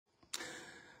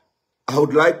I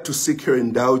would like to seek your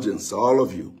indulgence, all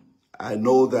of you. I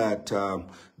know that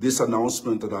this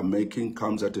announcement that I'm making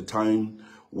comes at a time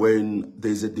when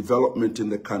there's a development in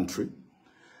the country.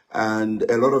 And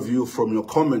a lot of you, from your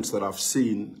comments that I've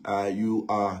seen, you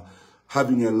are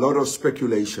having a lot of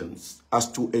speculations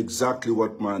as to exactly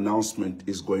what my announcement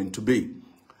is going to be.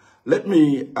 Let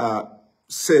me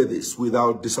say this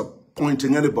without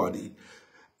disappointing anybody,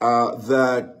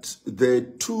 that the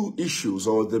two issues,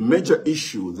 or the major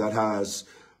issue that has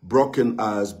broken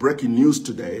as breaking news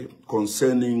today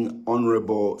concerning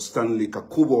Honorable Stanley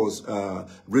Kakubo's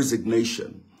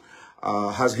resignation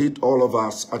has hit all of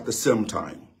us at the same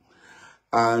time.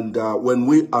 And when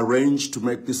we arranged to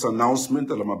make this announcement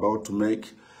that I'm about to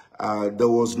make, there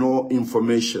was no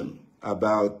information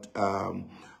about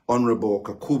Honorable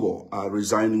Kakubo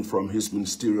resigning from his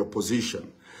ministerial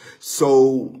position.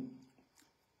 So,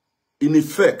 in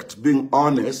effect, being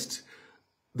honest,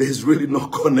 there's really no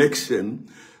connection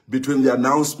between the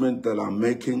announcement that I'm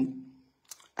making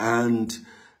and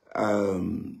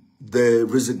the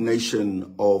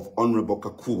resignation of Honorable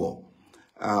Kakubo.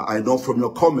 I know from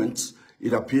your comments,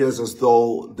 it appears as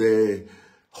though the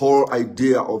whole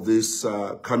idea of this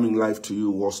coming live to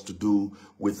you was to do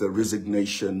with the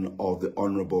resignation of the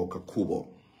Honorable Kakubo.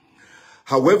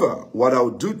 However, what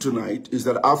I'll do tonight is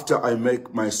that after I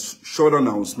make my short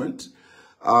announcement,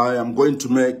 I am going to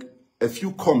make a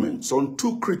few comments on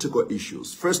two critical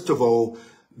issues. First of all,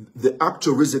 the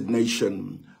actual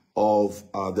resignation of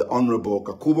the Honorable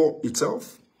Kakubo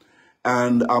itself.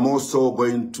 And I'm also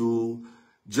going to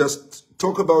just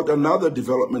talk about another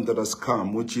development that has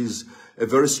come, which is a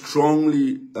very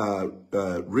strongly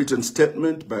written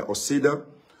statement by Osida,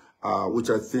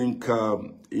 which I think,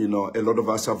 a lot of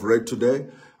us have read today.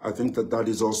 I think that that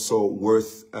is also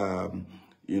worth,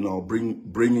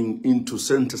 bringing into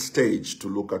center stage to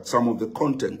look at some of the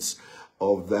contents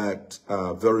of that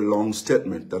very long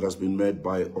statement that has been made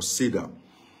by Osida.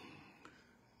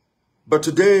 But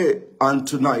today and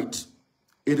tonight,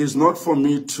 it is not for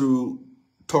me to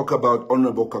talk about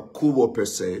Honorable Kakubo per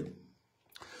se,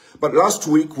 but last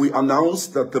week we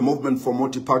announced that the Movement for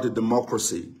Multi-Party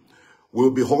Democracy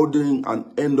will be holding an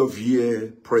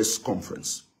end-of-year press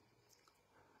conference.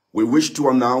 We wish to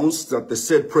announce that the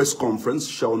said press conference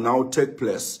shall now take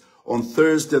place on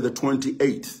Thursday, the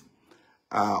 28th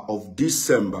of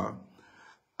December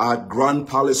at Grand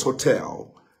Palace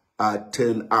Hotel at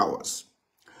 10 hours.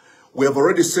 We have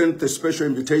already sent the special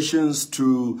invitations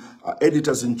to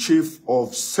editors-in-chief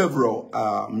of several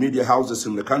media houses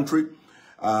in the country,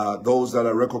 those that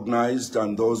are recognized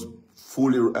and those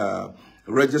fully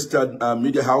registered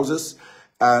media houses.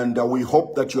 And we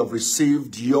hope that you have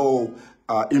received your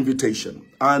invitation.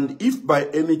 And if by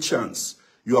any chance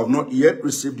you have not yet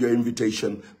received your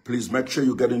invitation, please make sure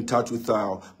you get in touch with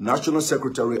our National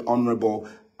Secretary, Honorable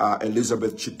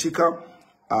Elizabeth Chitika,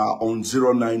 on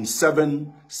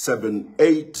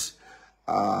 09778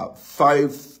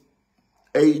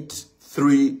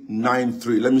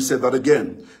 58393. Let me say that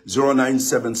again,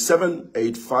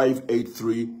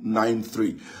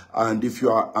 0977-858393. And if you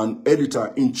are an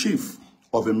editor-in-chief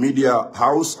of a media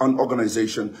house and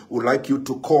organization, would like you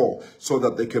to call so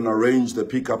that they can arrange the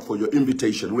pickup for your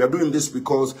invitation. We are doing this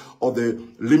because of the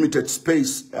limited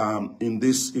space in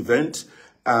this event,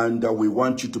 and we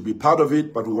want you to be part of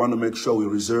it, but we want to make sure we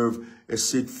reserve a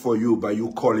seat for you by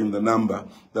you calling the number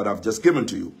that I've just given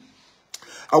to you.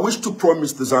 I wish to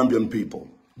promise the Zambian people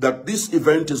that this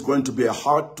event is going to be a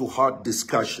heart-to-heart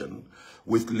discussion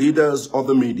with leaders of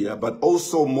the media, but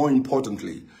also, more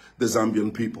importantly, the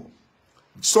Zambian people.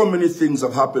 So many things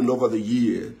have happened over the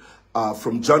year,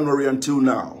 from January until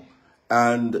now,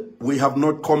 and we have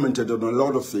not commented on a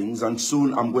lot of things, and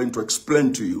soon I'm going to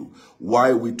explain to you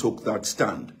why we took that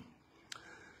stand.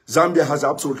 Zambia has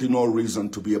absolutely no reason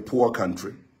to be a poor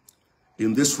country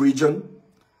in this region,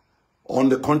 on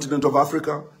the continent of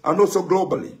Africa, and also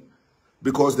globally,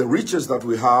 because the riches that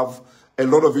we have, a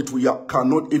lot of it we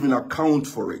cannot even account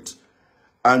for it.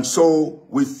 And so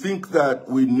we think that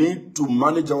we need to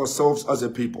manage ourselves as a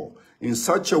people in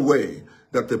such a way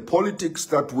that the politics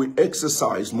that we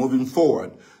exercise moving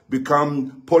forward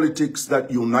become politics that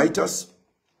unite us,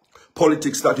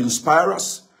 politics that inspire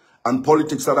us, and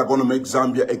politics that are going to make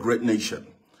Zambia a great nation.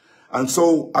 And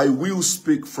so I will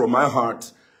speak from my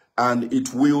heart, and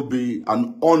it will be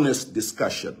an honest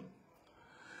discussion.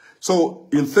 So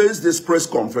in Thursday's press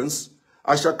conference,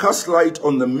 I shall cast light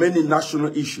on the many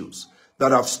national issues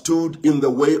that have stood in the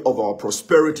way of our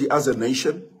prosperity as a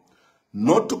nation.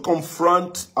 Not to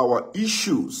confront our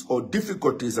issues or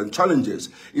difficulties and challenges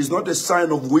is not a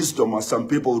sign of wisdom, as some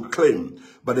people would claim,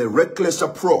 but a reckless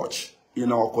approach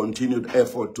in our continued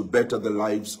effort to better the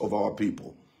lives of our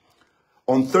people.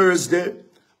 On Thursday,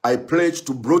 I pledged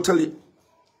to be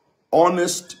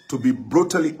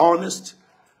brutally honest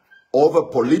over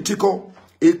political,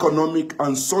 economic,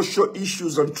 and social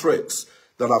issues and threats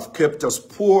that have kept us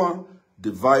poor,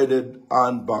 divided,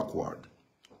 and backward.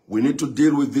 We need to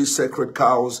deal with these sacred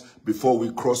cows before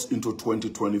we cross into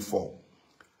 2024.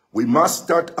 We must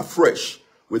start afresh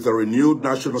with a renewed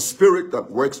national spirit that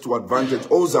works to advantage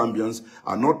all Zambians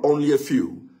and not only a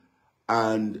few,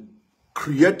 and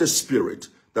create a spirit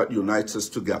that unites us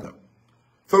together.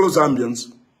 Fellow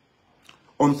Zambians,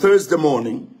 on Thursday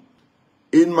morning,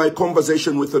 in my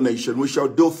conversation with the nation, we shall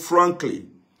deal frankly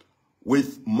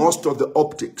with most of the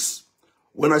optics.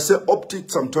 When I say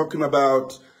optics, I'm talking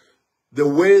about the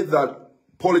way that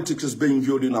politics is being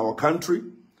viewed in our country,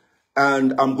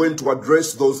 and I'm going to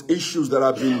address those issues that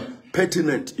have been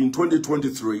pertinent in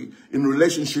 2023 in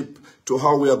relationship to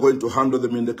how we are going to handle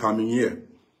them in the coming year.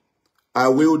 I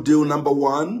will deal, number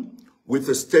one, with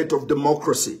the state of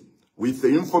democracy, with the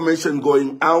information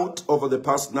going out over the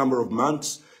past number of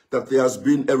months that there has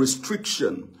been a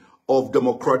restriction of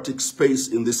democratic space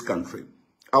in this country.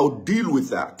 I'll deal with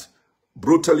that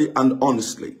brutally and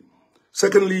honestly.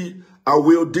 Secondly, I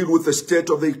will deal with the state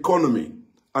of the economy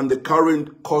and the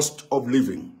current cost of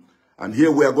living. And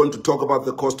here we are going to talk about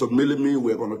the cost of milling.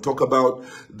 We're going to talk about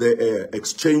the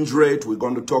exchange rate. We're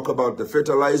going to talk about the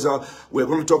fertilizer. We're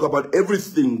going to talk about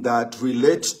everything that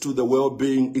relates to the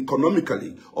well-being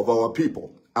economically of our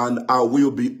people. And I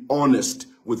will be honest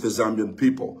with the Zambian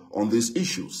people on these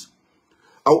issues.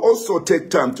 I'll also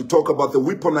take time to talk about the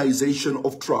weaponization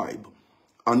of tribe,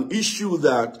 an issue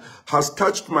that has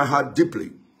touched my heart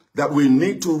deeply, that we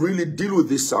need to really deal with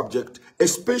this subject,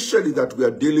 especially that we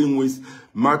are dealing with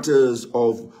matters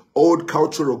of old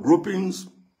cultural groupings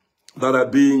that are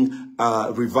being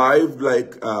revived,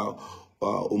 like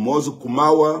Umozu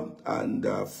Kumawa,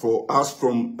 and for us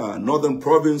from Northern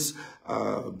Province,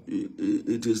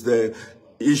 it is the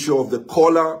issue of the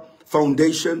Kola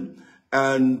Foundation,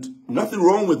 and nothing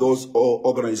wrong with those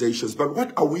organizations. But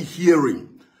what are we hearing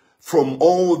from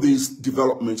all these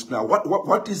developments now?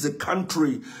 What is the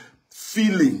country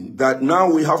feeling that now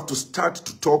we have to start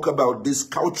to talk about these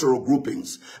cultural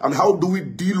groupings, and how do we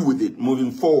deal with it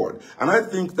moving forward? And I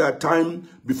think that time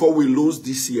before we lose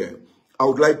this year, I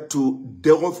would like to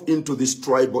delve into this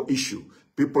tribal issue.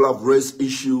 People have raised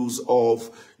issues of,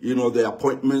 the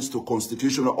appointments to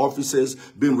constitutional offices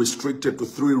being restricted to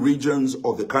 3 regions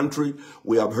of the country.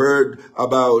 We have heard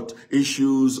about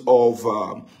issues of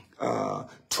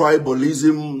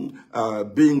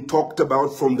tribalism being talked about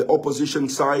from the opposition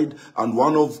side, and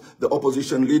one of the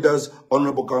opposition leaders,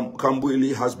 Honorable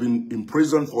Kambwili, has been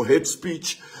imprisoned for hate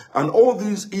speech. And all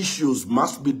these issues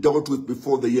must be dealt with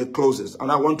before the year closes,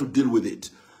 and I want to deal with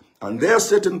it. And there are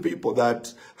certain people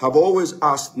that have always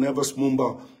asked Nevers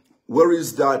Mumba, where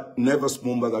is that Nevers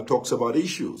Mumba that talks about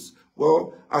issues?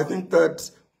 Well, I think that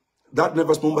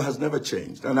Nevers Mumba has never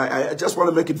changed. And I just want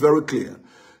to make it very clear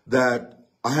that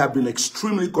I have been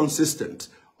extremely consistent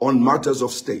on matters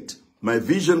of state. My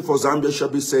vision for Zambia shall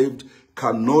be saved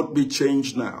cannot be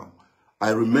changed now.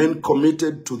 I remain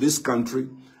committed to this country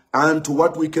and to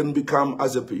what we can become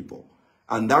as a people.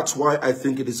 And that's why I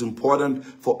think it is important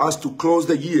for us to close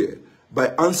the year by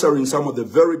answering some of the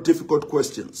very difficult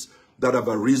questions that have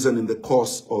arisen in the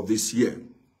course of this year.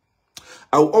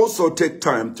 I'll also take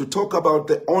time to talk about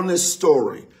the honest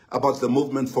story about the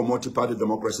movement for multi-party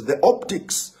democracy. The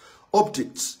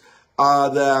optics are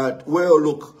that, well,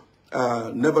 look,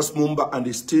 Nevers Mumba and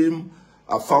his team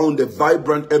found a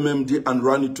vibrant MMD and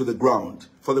ran it to the ground.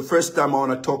 For the first time, I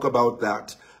want to talk about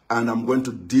that, and I'm going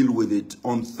to deal with it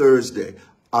on Thursday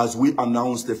as we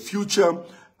announce the future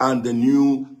and the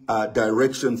new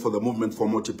direction for the movement for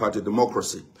multi-party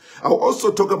democracy. I'll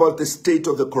also talk about the state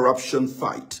of the corruption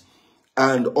fight.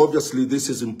 And obviously, this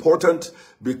is important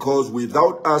because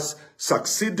without us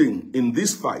succeeding in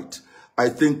this fight, I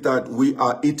think that we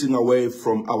are eating away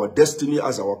from our destiny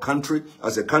as a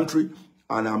country,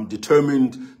 and I'm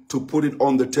determined to put it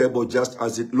on the table just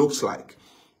as it looks like.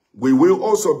 We will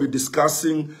also be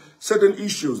discussing certain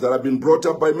issues that have been brought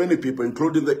up by many people,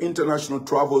 including the international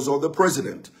travels of the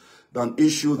president, an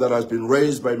issue that has been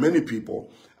raised by many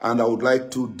people, and I would like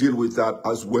to deal with that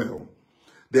as well.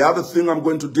 The other thing I'm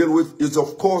going to deal with is,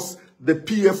 of course, the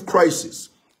PF crisis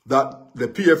that the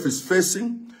PF is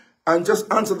facing, and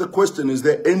just answer the question, is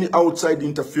there any outside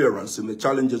interference in the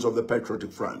challenges of the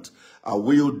Patriotic Front? I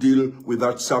will deal with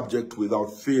that subject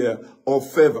without fear or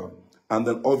favor. And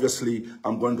then obviously,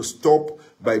 I'm going to stop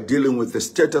by dealing with the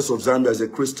status of Zambia as a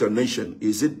Christian nation.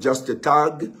 Is it just a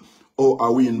tag, or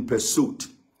are we in pursuit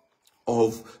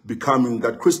of becoming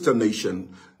that Christian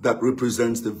nation that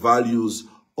represents the values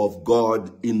of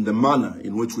God in the manner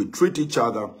in which we treat each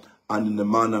other and in the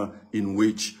manner in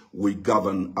which we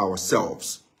govern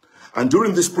ourselves. And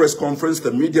during this press conference,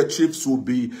 the media chiefs would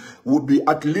be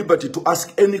at liberty to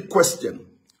ask any question.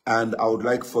 And I would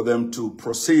like for them to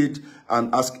proceed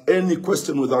and ask any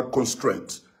question without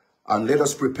constraint. And let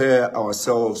us prepare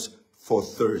ourselves for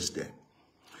Thursday.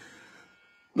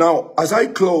 Now, as I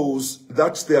close,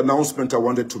 that's the announcement I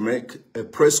wanted to make. A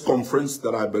press conference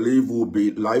that I believe will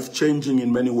be life-changing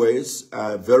in many ways,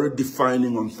 very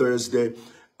defining on Thursday.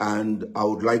 And I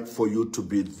would like for you to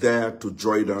be there to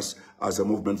join us as a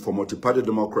movement for multi-party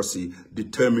democracy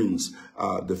determines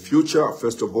the future,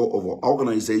 first of all, of our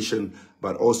organization,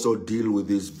 but also deal with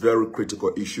these very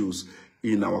critical issues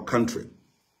in our country.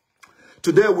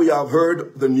 Today, we have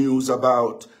heard the news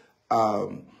about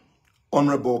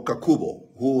Honorable Kakubo,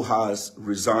 who has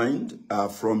resigned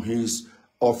from his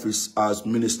office as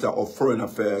Minister of Foreign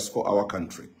Affairs for our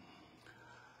country.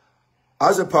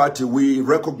 As a party, we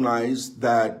recognize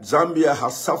that Zambia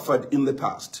has suffered in the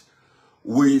past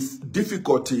with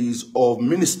difficulties of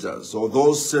ministers or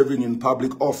those serving in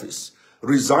public office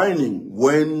resigning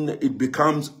when it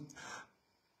becomes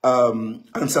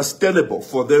unsustainable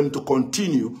for them to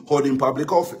continue holding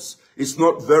public office. It's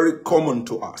not very common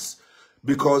to us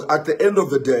because at the end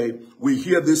of the day, we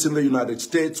hear this in the United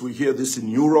States, we hear this in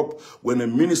Europe, when a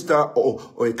minister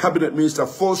or a cabinet minister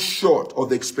falls short of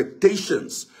the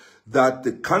expectations that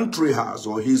the country has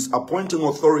or his appointing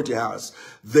authority has,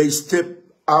 they step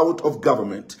out of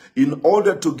government in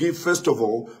order to give, first of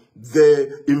all,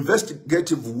 the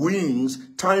investigative wings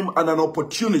time and an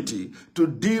opportunity to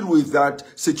deal with that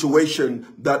situation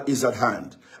that is at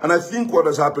hand. And I think what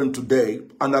has happened today,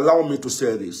 and allow me to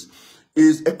say this,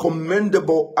 is a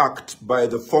commendable act by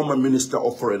the former Minister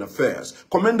of Foreign Affairs.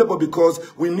 Commendable because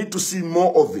we need to see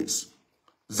more of this.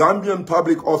 Zambian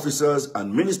public officers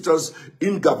and ministers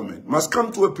in government must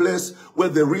come to a place where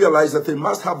they realize that they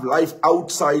must have life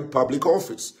outside public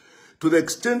office. To the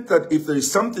extent that if there is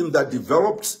something that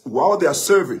develops while they are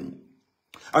serving,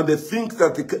 and they think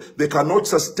that they cannot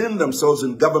sustain themselves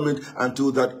in government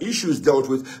until that issue is dealt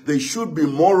with, they should be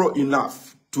moral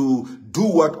enough to do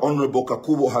what Honorable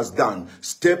Kakubo has done.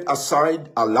 Step aside,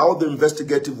 allow the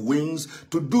investigative wings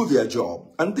to do their job.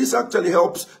 And this actually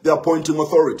helps the appointing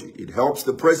authority. It helps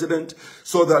the president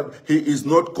so that he is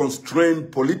not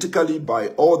constrained politically by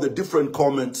all the different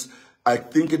comments. I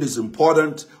think it is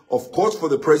important, of course, for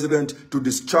the president to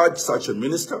discharge such a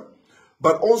minister,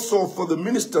 but also for the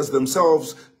ministers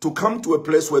themselves to come to a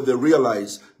place where they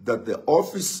realize that the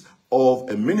office of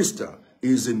a minister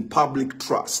is in public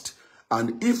trust.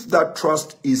 And if that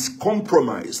trust is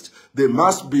compromised, they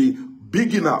must be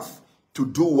big enough to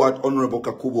do what Honorable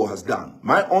Kakubo has done.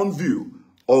 My own view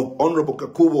of Honorable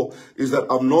Kakubo is that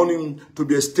I've known him to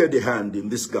be a steady hand in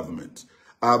this government.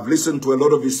 I've listened to a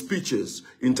lot of his speeches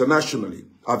internationally.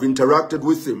 I've interacted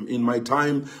with him in my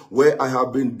time where I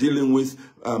have been dealing with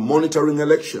monitoring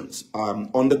elections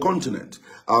on the continent.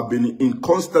 I've been in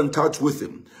constant touch with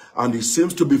him. And he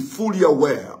seems to be fully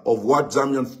aware of what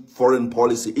Zambian foreign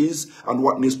policy is and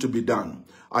what needs to be done.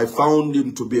 I found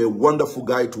him to be a wonderful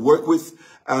guy to work with.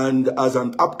 And as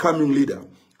an upcoming leader,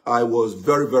 I was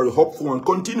very, very hopeful and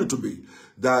continue to be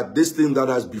that this thing that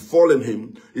has befallen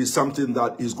him is something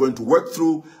that he's going to work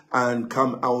through and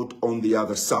come out on the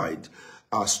other side.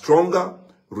 Stronger,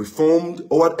 reformed,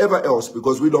 or whatever else,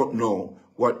 because we don't know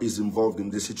what is involved in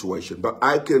this situation. But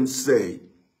I can say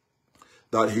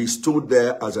that he stood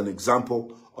there as an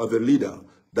example of a leader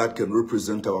that can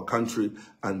represent our country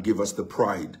and give us the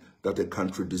pride that a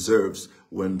country deserves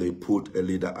when they put a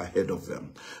leader ahead of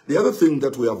them. The other thing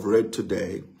that we have read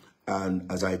today, and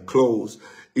as I close,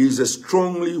 is a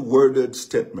strongly worded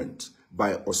statement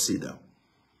by Osida.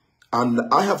 And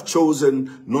I have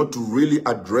chosen not to really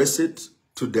address it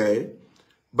today,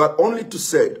 but only to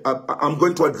say, I'm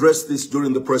going to address this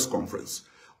during the press conference,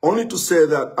 only to say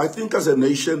that I think as a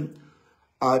nation,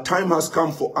 time has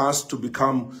come for us to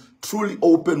become truly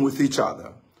open with each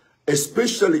other,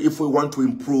 especially if we want to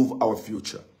improve our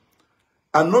future.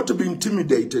 And not to be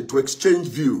intimidated to exchange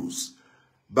views,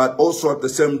 but also at the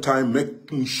same time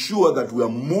making sure that we are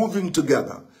moving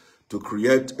together to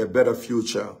create a better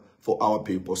future for our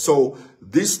people. So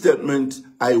this statement,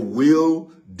 I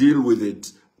will deal with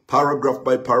it paragraph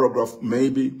by paragraph,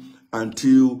 maybe,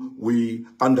 until we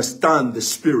understand the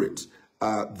spirit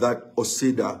that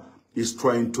Osida is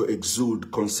trying to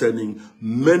exude concerning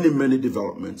many, many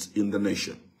developments in the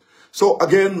nation. So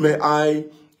again, may I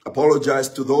apologize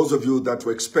to those of you that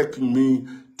were expecting me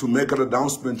to make an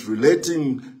announcement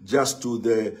relating just to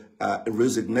the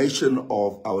resignation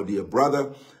of our dear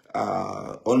brother,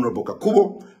 Honorable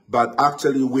Kakubo, but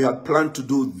actually we had planned to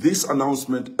do this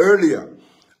announcement earlier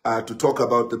to talk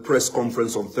about the press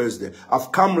conference on Thursday.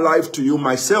 I've come live to you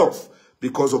myself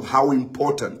because of how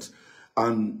important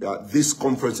this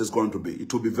conference is going to be.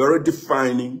 It will be very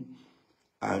defining,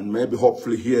 and maybe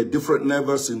hopefully hear different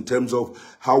Nevers in terms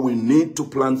of how we need to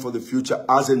plan for the future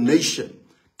as a nation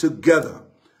together.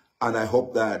 And I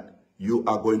hope that you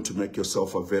are going to make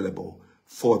yourself available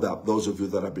for that, those of you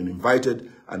that have been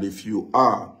invited. And if you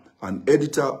are an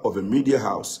editor of a media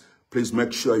house, please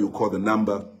make sure you call the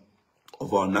number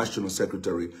of our National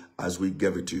Secretary as we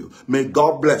give it to you. May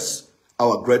God bless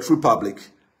our great republic,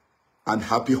 and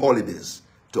happy holidays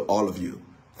to all of you.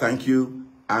 Thank you,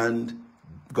 and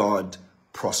God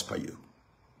prosper you.